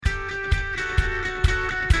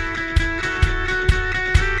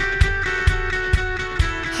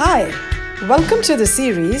Hi, welcome to the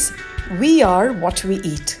series We Are What We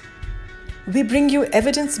Eat. We bring you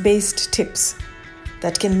evidence based tips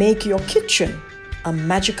that can make your kitchen a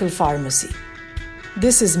magical pharmacy.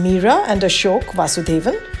 This is Meera and Ashok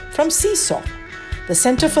Vasudevan from Seesaw, the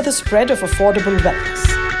Center for the Spread of Affordable Wellness.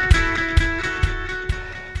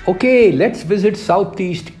 Okay, let's visit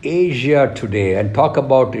Southeast Asia today and talk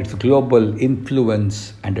about its global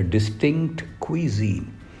influence and a distinct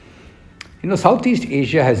cuisine. Southeast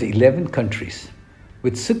Asia has 11 countries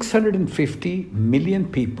with 650 million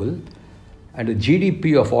people and a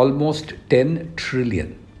GDP of almost 10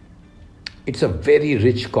 trillion. It's a very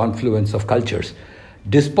rich confluence of cultures.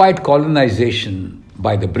 Despite colonization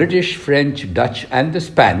by the British, French, Dutch, and the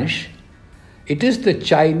Spanish, it is the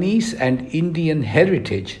Chinese and Indian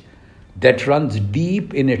heritage that runs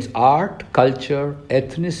deep in its art, culture,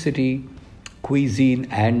 ethnicity, cuisine,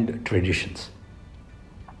 and traditions.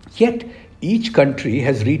 Yet, each country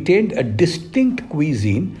has retained a distinct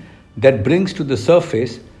cuisine that brings to the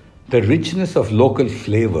surface the richness of local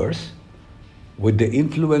flavors with the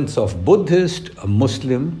influence of Buddhist,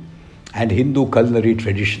 Muslim, and Hindu culinary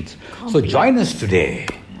traditions. So join us today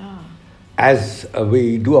as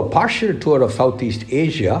we do a partial tour of Southeast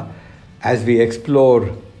Asia as we explore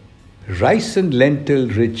rice and lentil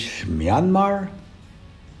rich Myanmar,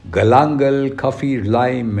 galangal, kaffir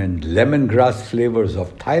lime and lemongrass flavors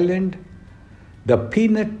of Thailand, the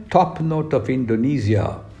peanut top note of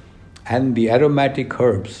Indonesia, and the aromatic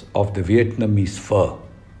herbs of the Vietnamese pho.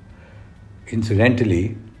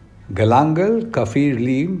 Incidentally, galangal,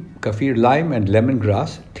 kaffir lime and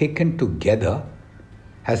lemongrass taken together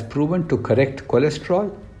has proven to correct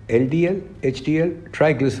cholesterol, LDL, HDL,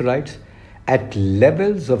 triglycerides at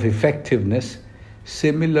levels of effectiveness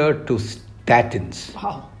similar to statins.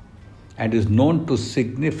 Wow. And is known to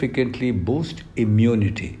significantly boost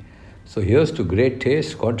immunity. So here's to great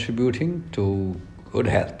taste contributing to good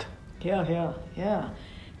health. Yeah.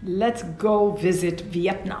 Let's go visit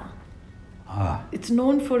Vietnam. It's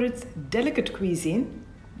known for its delicate cuisine,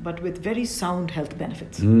 but with very sound health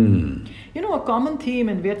benefits. A common theme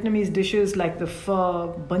in Vietnamese dishes like the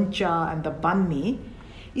pho, bun cha, and the banh mi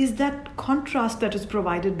is that contrast that is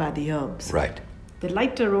provided by the herbs. Right. The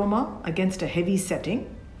light aroma against a heavy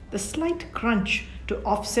setting, the slight crunch to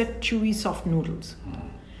offset chewy soft noodles.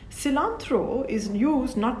 Cilantro is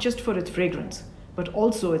used not just for its fragrance, but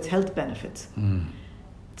also its health benefits.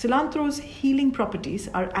 Cilantro's healing properties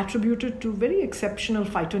are attributed to very exceptional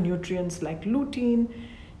phytonutrients like lutein,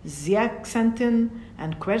 zeaxanthin,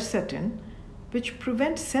 and quercetin, which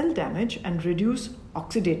prevent cell damage and reduce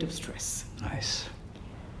oxidative stress. Nice.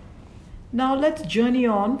 Now let's journey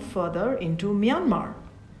on further into Myanmar,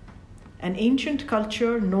 an ancient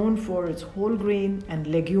culture known for its whole grain and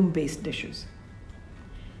legume-based dishes.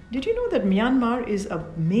 Did you know that Myanmar is a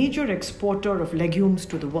major exporter of legumes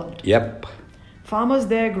to the world? Yep. Farmers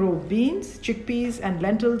there grow beans, chickpeas, and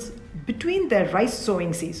lentils between their rice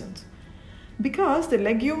sowing seasons because the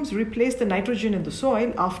legumes replace the nitrogen in the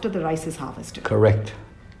soil after the rice is harvested. Correct.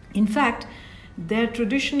 In fact, their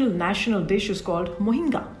traditional national dish is called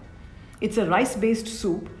mohinga. It's a rice-based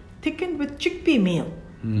soup thickened with chickpea meal.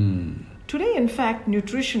 Today, in fact,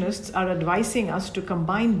 nutritionists are advising us to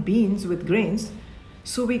combine beans with grains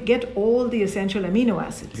so we get all the essential amino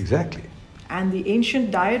acids. Exactly. And the ancient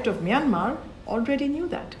diet of Myanmar already knew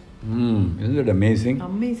that. Isn't it amazing?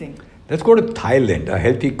 Amazing. Let's go to Thailand, a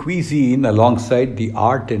healthy cuisine alongside the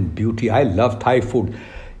art and beauty. I love Thai food.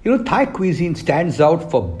 Thai cuisine stands out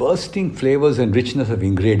for bursting flavors and richness of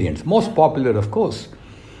ingredients. Most popular, of course,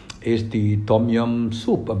 is the Tom Yum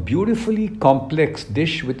soup, a beautifully complex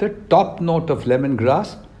dish with a top note of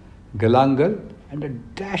lemongrass, galangal, and a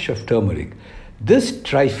dash of turmeric. This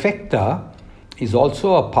trifecta is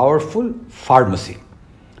also a powerful pharmacy.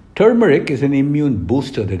 Turmeric is an immune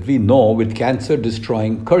booster that we know with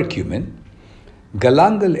cancer-destroying curcumin.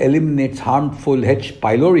 Galangal eliminates harmful H.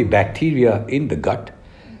 pylori bacteria in the gut.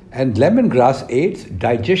 And lemongrass aids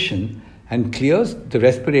digestion and clears the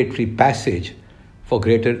respiratory passage for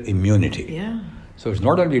greater immunity. Yeah. So it's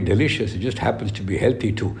not only delicious, it just happens to be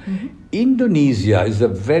healthy too. Indonesia is a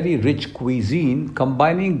very rich cuisine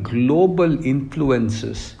combining global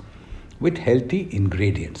influences with healthy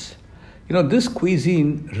ingredients. This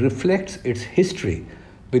cuisine reflects its history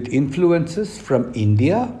with influences from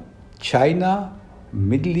India, China,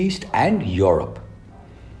 Middle East, and Europe.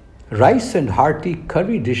 Rice and hearty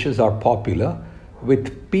curry dishes are popular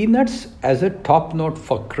with peanuts as a top note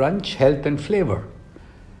for crunch, health, and flavor.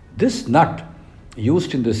 This nut,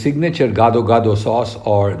 used in the signature gado-gado sauce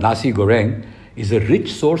or nasi goreng, is a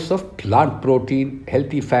rich source of plant protein,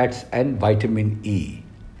 healthy fats, and vitamin E.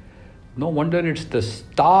 No wonder it's the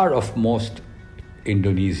star of most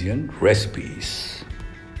Indonesian recipes.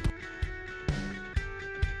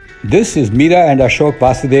 This is Meera and Ashok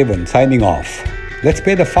Vasudevan signing off. Let's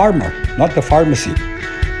pay the farmer, not the pharmacy.